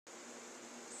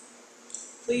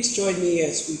Please join me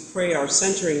as we pray our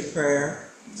centering prayer.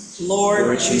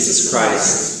 Lord Jesus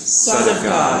Christ, Son of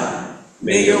God,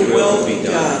 may your will be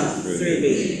done through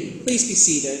me. Please be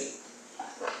seated.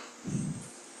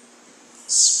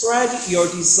 Spread your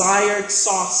desired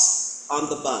sauce on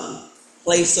the bun.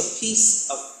 Place a piece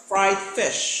of fried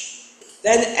fish.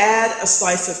 Then add a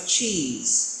slice of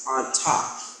cheese on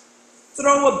top.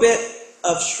 Throw a bit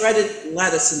of shredded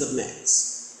lettuce in the mix.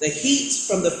 The heat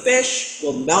from the fish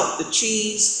will melt the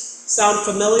cheese. Sound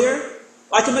familiar?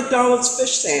 Like a McDonald's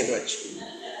fish sandwich.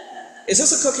 Is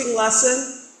this a cooking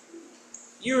lesson?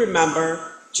 You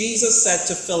remember, Jesus said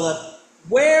to Philip,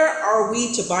 "Where are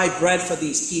we to buy bread for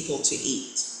these people to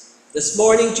eat?" This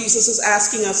morning, Jesus is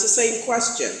asking us the same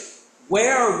question.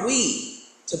 Where are we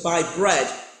to buy bread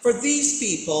for these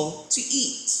people to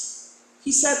eat?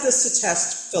 He said this to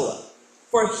test Philip,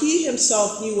 for he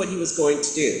himself knew what he was going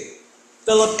to do.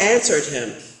 Philip answered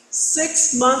him,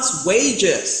 6 months'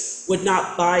 wages would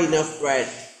not buy enough bread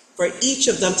for each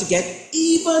of them to get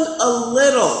even a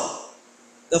little.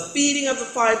 The feeding of the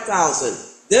 5,000.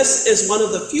 This is one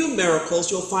of the few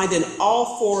miracles you'll find in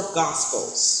all 4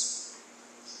 Gospels.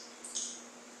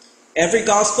 Every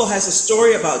Gospel has a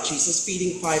story about Jesus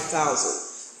feeding 5,000.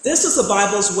 This is the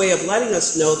Bible's way of letting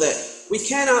us know that we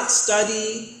cannot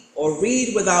study or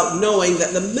read without knowing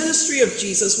that the ministry of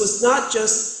Jesus was not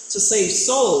just to save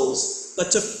souls,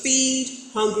 but to feed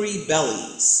hungry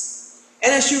bellies.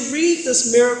 And as you read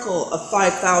this miracle of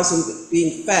 5,000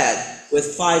 being fed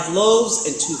with 5 loaves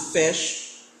and 2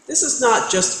 fish, this is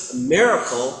not just a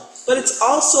miracle, but it's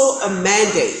also a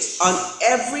mandate on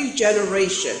every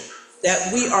generation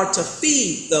that we are to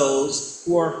feed those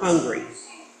who are hungry.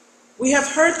 We have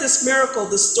heard this miracle,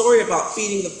 this story about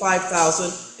feeding the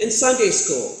 5,000 in Sunday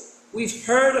school. We've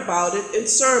heard about it in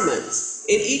sermons.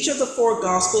 In each of the 4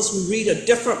 Gospels, we read a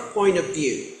different point of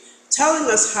view,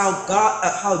 telling us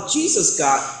how Jesus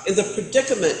got in the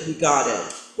predicament he got in,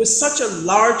 with such a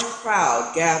large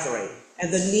crowd gathering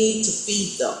and the need to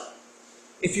feed them.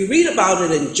 If you read about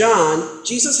it in John,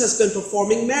 Jesus has been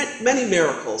performing many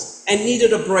miracles and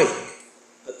needed a break.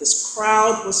 But this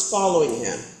crowd was following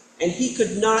him, and he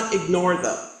could not ignore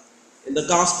them. In the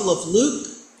Gospel of Luke,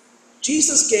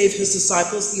 Jesus gave his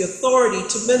disciples the authority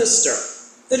to minister.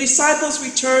 The disciples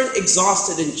return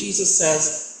exhausted, and Jesus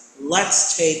says,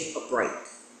 "Let's take a break."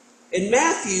 In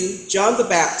Matthew, John the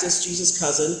Baptist, Jesus'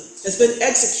 cousin, has been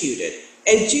executed,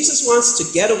 and Jesus wants to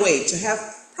get away to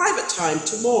have private time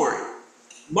to mourn.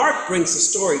 Mark brings the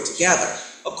story together.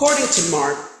 According to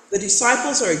Mark, the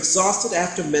disciples are exhausted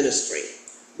after ministry,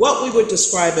 what we would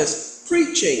describe as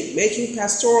preaching, making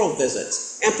pastoral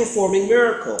visits, and performing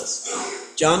miracles.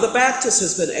 John the Baptist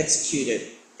has been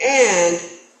executed, and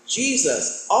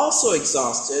Jesus, also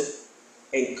exhausted,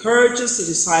 encourages the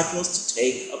disciples to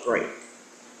take a break.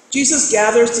 Jesus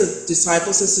gathers the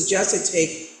disciples and suggests they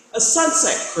take a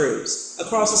sunset cruise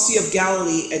across the Sea of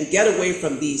Galilee and get away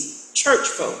from these church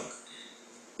folk.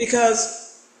 Because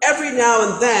every now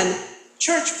and then,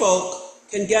 church folk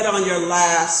can get on your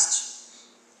last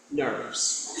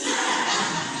nerves.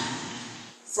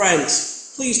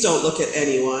 Friends, please don't look at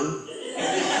anyone.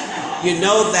 You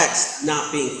know that's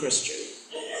not being Christian.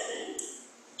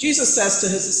 Jesus says to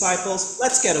his disciples,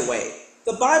 "Let's get away."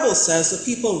 The Bible says the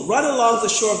people run along the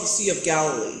shore of the Sea of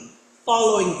Galilee,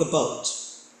 following the boat.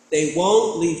 They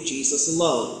won't leave Jesus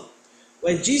alone.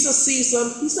 When Jesus sees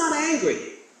them, he's not angry.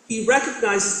 He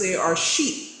recognizes they are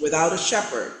sheep without a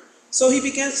shepherd, so he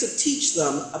begins to teach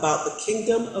them about the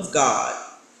kingdom of God.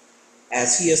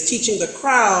 As he is teaching the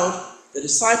crowd, the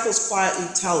disciples quietly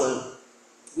tell him,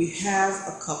 "We have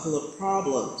a couple of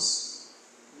problems.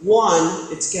 One,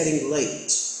 it's getting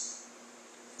late.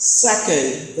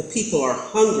 Second, the people are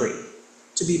hungry.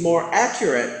 To be more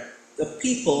accurate, the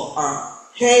people are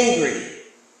hangry.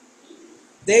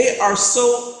 They are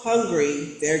so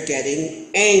hungry, they're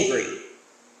getting angry."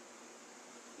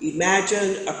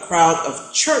 Imagine a crowd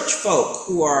of church folk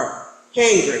who are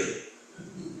hangry.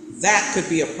 That could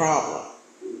be a problem.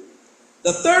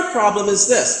 The third problem is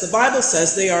this. The Bible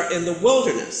says they are in the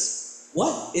wilderness.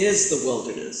 What is the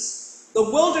wilderness? The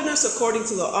wilderness, according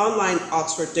to the online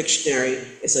Oxford Dictionary,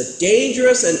 is a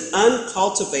dangerous and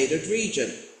uncultivated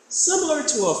region, similar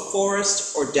to a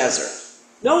forest or desert.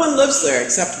 No one lives there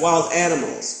except wild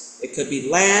animals. It could be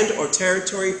land or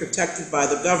territory protected by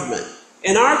the government.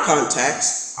 In our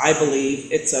context, I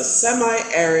believe it's a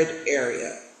semi-arid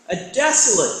area, a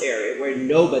desolate area where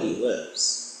nobody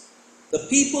lives. The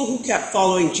people who kept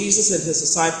following Jesus and his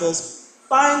disciples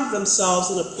find themselves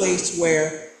in a place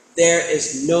where there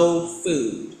is no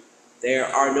food. There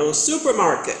are no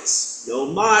supermarkets, no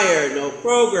Meijer, no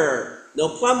Kroger, no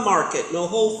Plum Market, no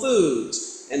Whole Foods.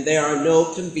 and there are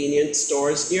no convenient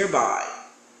stores nearby.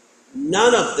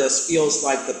 None of this feels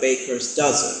like the baker's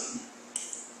dozen.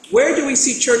 Where do we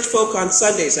see church folk on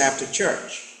Sundays after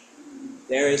church?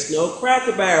 There is no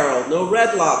Cracker Barrel, no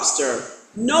Red Lobster,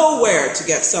 nowhere to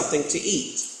get something to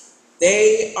eat.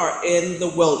 They are in the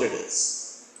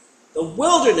wilderness. The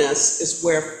wilderness is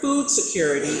where food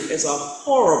security is a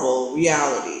horrible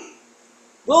reality.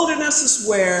 Wilderness is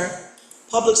where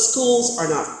public schools are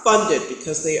not funded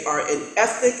because they are in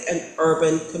ethnic and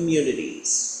urban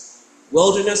communities.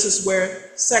 Wilderness is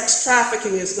where sex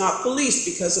trafficking is not policed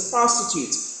because the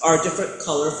prostitutes are a different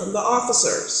color from the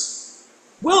officers.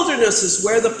 Wilderness is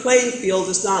where the playing field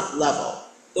is not level.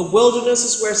 The wilderness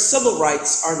is where civil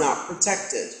rights are not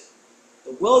protected.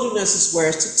 The wilderness is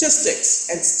where statistics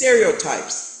and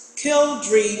stereotypes kill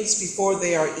dreams before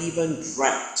they are even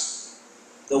dreamt.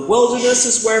 The wilderness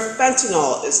is where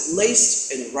fentanyl is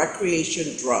laced in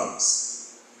recreation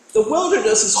drugs. The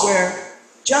wilderness is where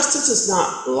justice is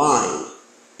not blind,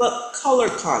 but color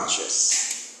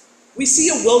conscious. We see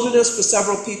a wilderness for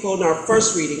several people in our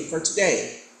first reading for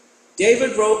today.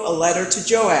 David wrote a letter to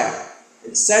Joab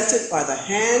and sent it by the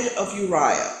hand of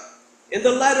Uriah. In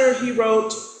the letter he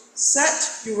wrote, "Set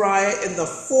Uriah in the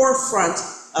forefront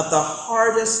of the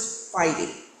hardest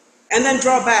fighting, and then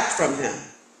draw back from him,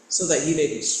 so that he may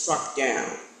be struck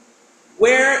down."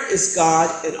 Where is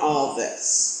God in all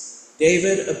this?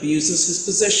 David abuses his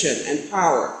position and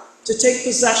power to take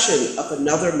possession of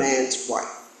another man's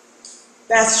wife.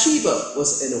 Bathsheba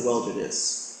was in a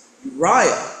wilderness.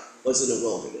 Uriah was in a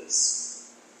wilderness.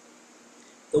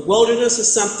 The wilderness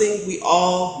is something we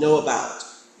all know about.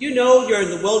 You know you're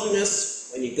in the wilderness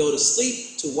when you go to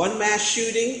sleep to one mass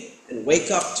shooting and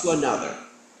wake up to another.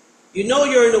 You know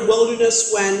you're in the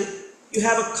wilderness when you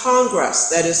have a Congress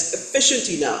that is efficient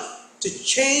enough to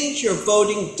change your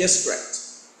voting district,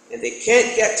 and they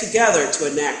can't get together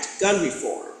to enact gun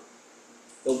reform.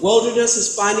 The wilderness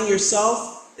is finding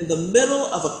yourself in the middle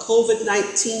of a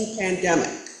COVID-19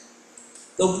 pandemic.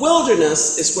 The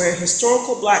wilderness is where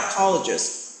historical Black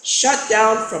colleges shut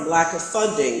down from lack of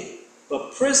funding,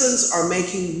 but prisons are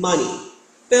making money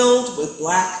filled with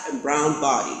Black and brown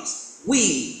bodies.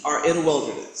 We are in a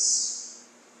wilderness.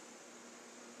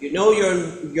 You know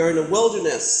you're in a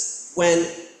wilderness when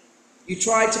you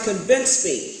try to convince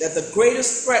me that the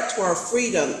greatest threat to our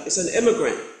freedom is an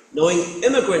immigrant, knowing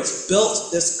immigrants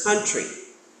built this country.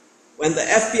 When the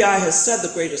FBI has said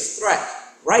the greatest threat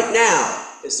right now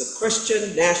is the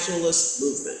Christian nationalist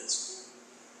movement.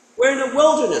 We're in a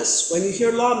wilderness when you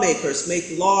hear lawmakers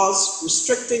make laws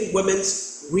restricting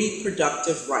women's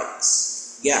reproductive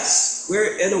rights. Yes,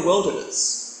 we're in a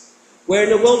wilderness. We're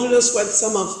in a wilderness when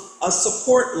some of us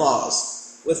support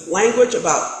laws with language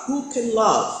about who can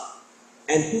love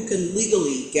and who can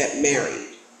legally get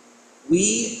married.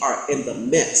 We are in the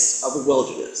midst of a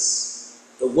wilderness.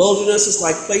 The wilderness is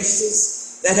like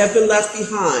places that have been left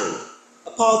behind.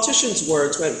 A politician's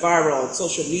words went viral on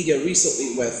social media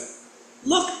recently with,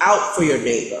 "Look out for your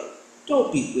neighbor.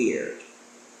 Don't be weird."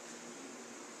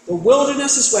 The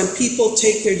wilderness is when people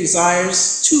take their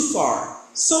desires too far,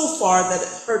 so far that it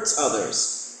hurts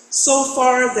others. So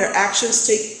far, their actions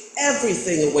take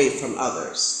everything away from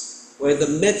others. We're in the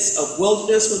midst of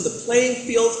wilderness when the playing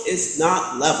field is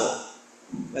not level,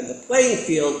 when the playing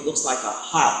field looks like a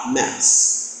hot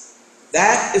mess.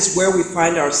 That is where we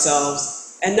find ourselves.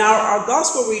 And now our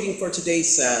gospel reading for today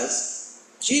says,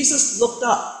 Jesus looked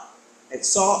up and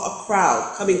saw a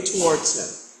crowd coming towards him.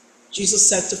 Jesus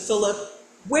said to Philip,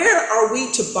 "Where are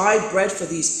we to buy bread for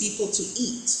these people to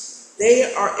eat?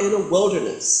 They are in a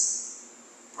wilderness."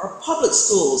 Our public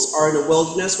schools are in a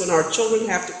wilderness when our children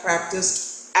have to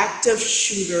practice active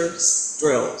shooter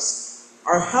drills.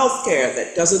 Our healthcare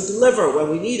that doesn't deliver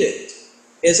when we need it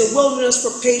is a wilderness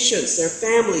for patients, their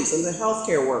families, and the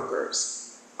healthcare workers.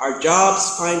 Our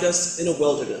jobs find us in a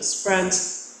wilderness. Friends,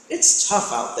 it's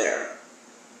tough out there.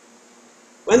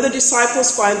 When the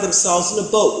disciples find themselves in a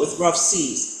boat with rough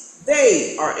seas,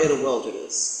 they are in a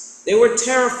wilderness. They were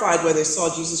terrified when they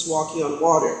saw Jesus walking on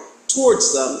water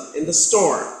towards them in the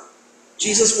storm.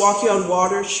 Jesus walking on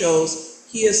water shows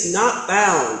he is not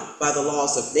bound by the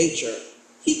laws of nature.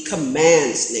 He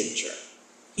commands nature.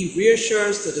 He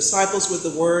reassures the disciples with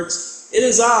the words, "It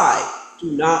is I, do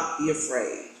not be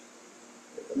afraid."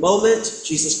 At the moment,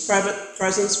 Jesus'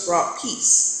 presence brought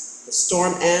peace. The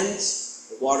storm ends,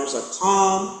 the waters are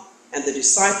calm, and the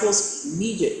disciples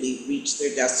immediately reach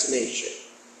their destination.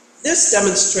 This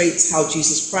demonstrates how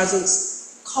Jesus' presence,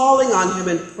 calling on him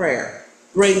in prayer,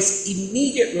 brings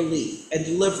immediate relief and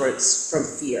deliverance from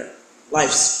fear,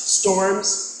 life's storms,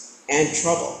 and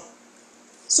trouble.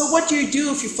 So what do you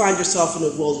do if you find yourself in a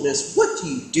wilderness? What do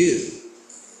you do?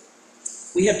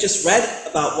 We have just read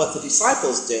about what the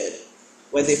disciples did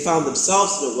when they found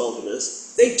themselves in the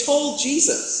wilderness. They told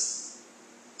Jesus.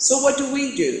 So what do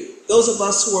we do? Those of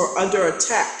us who are under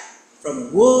attack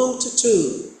from womb to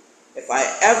tomb. If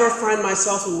I ever find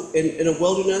myself in a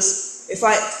wilderness, if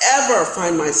I ever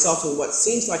find myself in what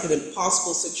seems like an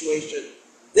impossible situation,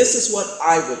 this is what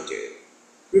I would do.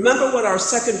 Remember what our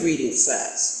second reading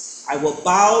says. I will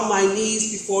bow my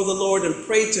knees before the Lord and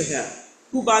pray to him,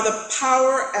 who by the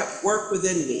power at work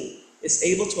within me is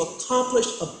able to accomplish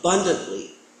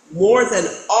abundantly more than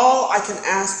all I can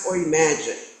ask or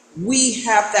imagine. We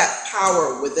have that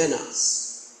power within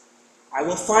us. I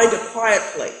will find a quiet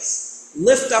place,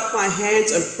 lift up my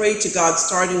hands and pray to God,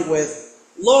 starting with,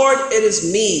 Lord, it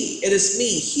is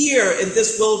me here in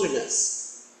this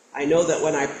wilderness. I know that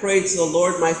when I pray to the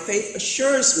Lord, my faith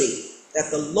assures me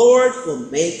that the Lord will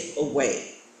make a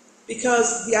way.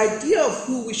 Because the idea of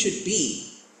who we should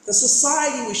be, the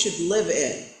society we should live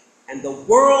in, and the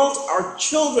world our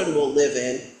children will live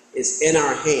in is in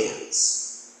our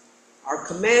hands. Our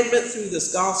commandment through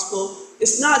this gospel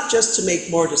is not just to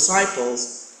make more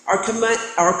disciples. Our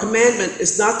commandment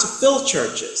is not to fill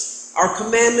churches. Our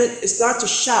commandment is not to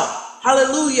shout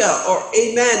hallelujah or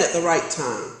amen at the right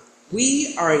time.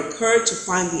 We are encouraged to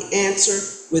find the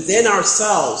answer within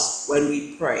ourselves when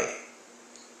we pray.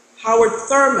 Howard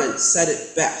Thurman said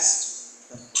it best.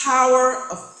 The power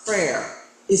of prayer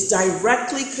is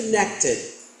directly connected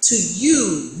to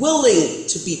you willing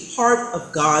to be part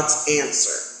of God's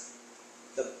answer.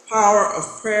 The power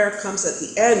of prayer comes at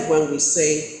the end when we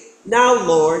say, now,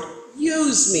 Lord,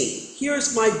 use me.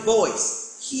 Here's my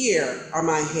voice. Here are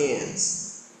my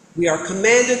hands. We are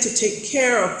commanded to take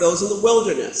care of those in the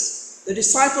wilderness. The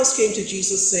disciples came to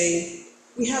Jesus saying,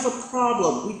 we have a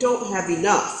problem. We don't have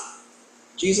enough.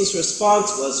 Jesus'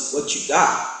 response was, what you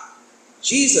got?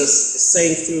 Jesus is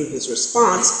saying through his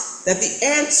response that the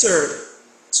answer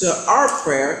to our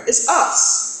prayer is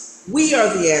us. We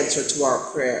are the answer to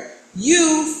our prayer.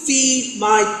 You feed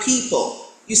my people.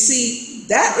 You see,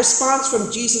 that response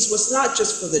from Jesus was not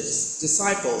just for the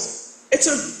disciples. It's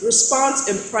a response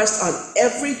impressed on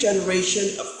every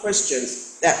generation of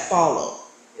Christians that follow.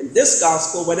 In this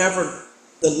gospel, whenever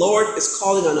the Lord is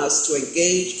calling on us to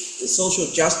engage in social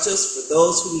justice for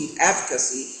those who need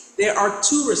advocacy, there are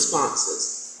two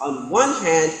responses. On one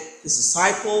hand, his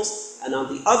disciples, and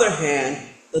on the other hand,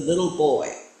 the little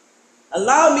boy.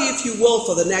 Allow me, if you will,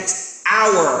 for the next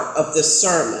hour of this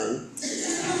sermon,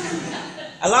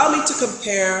 allow me to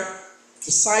compare the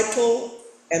disciple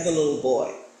and the little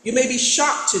boy. You may be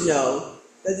shocked to know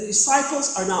that the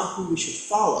disciples are not who we should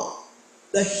follow.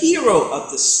 The hero of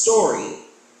the story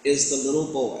is the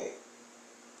little boy.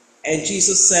 And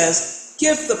Jesus says,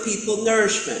 give the people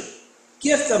nourishment.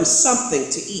 Give them something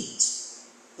to eat.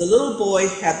 The little boy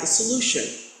had the solution.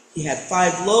 He had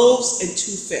 5 loaves and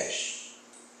 2 fish.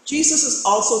 Jesus is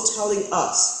also telling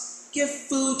us, give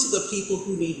food to the people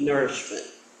who need nourishment.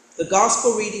 The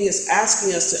gospel reading is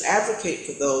asking us to advocate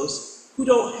for those who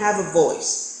don't have a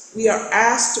voice. We are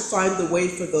asked to find the way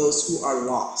for those who are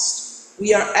lost.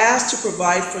 We are asked to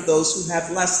provide for those who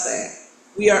have less than.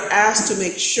 We are asked to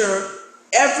make sure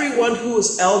everyone who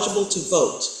is eligible to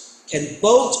vote can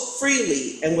vote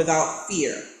freely and without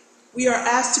fear. We are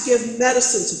asked to give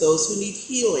medicine to those who need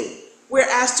healing. We're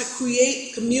asked to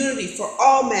create community for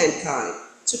all mankind,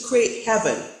 to create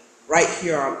heaven right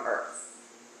here on earth.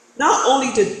 Not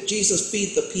only did Jesus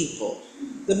feed the people,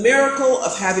 the miracle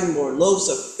of having more loaves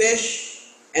of fish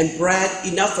and bread,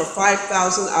 enough for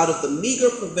 5,000 out of the meager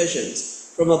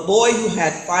provisions from a boy who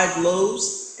had 5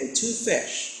 loaves and 2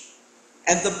 fish,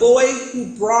 and the boy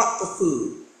who brought the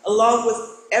food, along with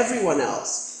everyone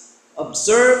else,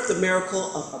 observed the miracle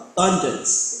of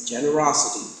abundance and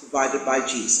generosity provided by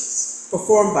Jesus,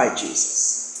 performed by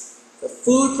Jesus. The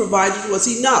food provided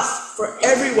was enough for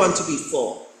everyone to be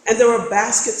full, and there were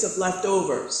baskets of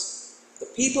leftovers. The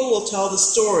people will tell the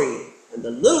story, and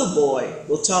the little boy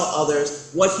will tell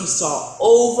others what he saw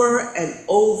over and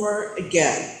over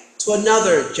again to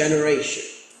another generation.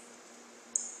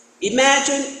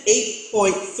 Imagine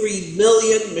 8.3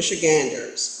 million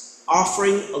Michiganders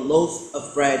offering a loaf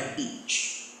of bread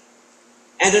each,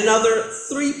 and another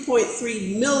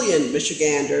 3.3 million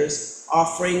Michiganders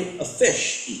offering a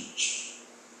fish each.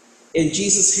 In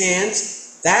Jesus'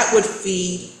 hands, that would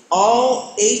feed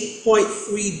all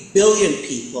 8.3 billion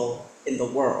people in the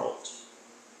world.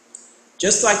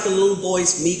 Just like the little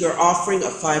boy's meager offering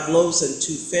of 5 loaves and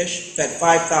 2 fish fed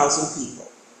 5,000 people.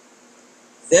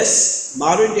 This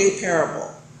modern-day parable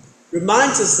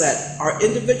reminds us that our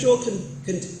individual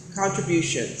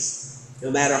contributions,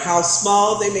 no matter how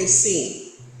small they may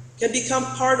seem, can become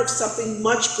part of something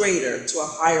much greater to a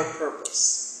higher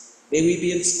purpose. May we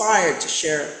be inspired to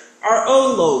share our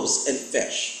own loaves and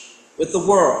fish with the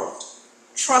world,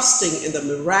 trusting in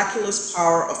the miraculous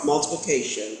power of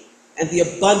multiplication and the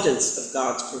abundance of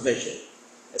God's provision.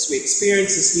 As we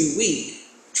experience this new week,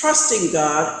 trusting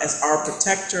God as our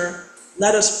protector,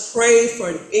 let us pray for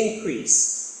an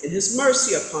increase in his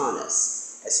mercy upon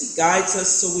us as he guides us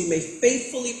so we may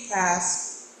faithfully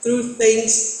pass through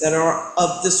things that are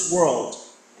of this world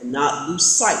and not lose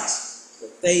sight of the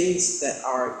things that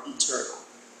are eternal.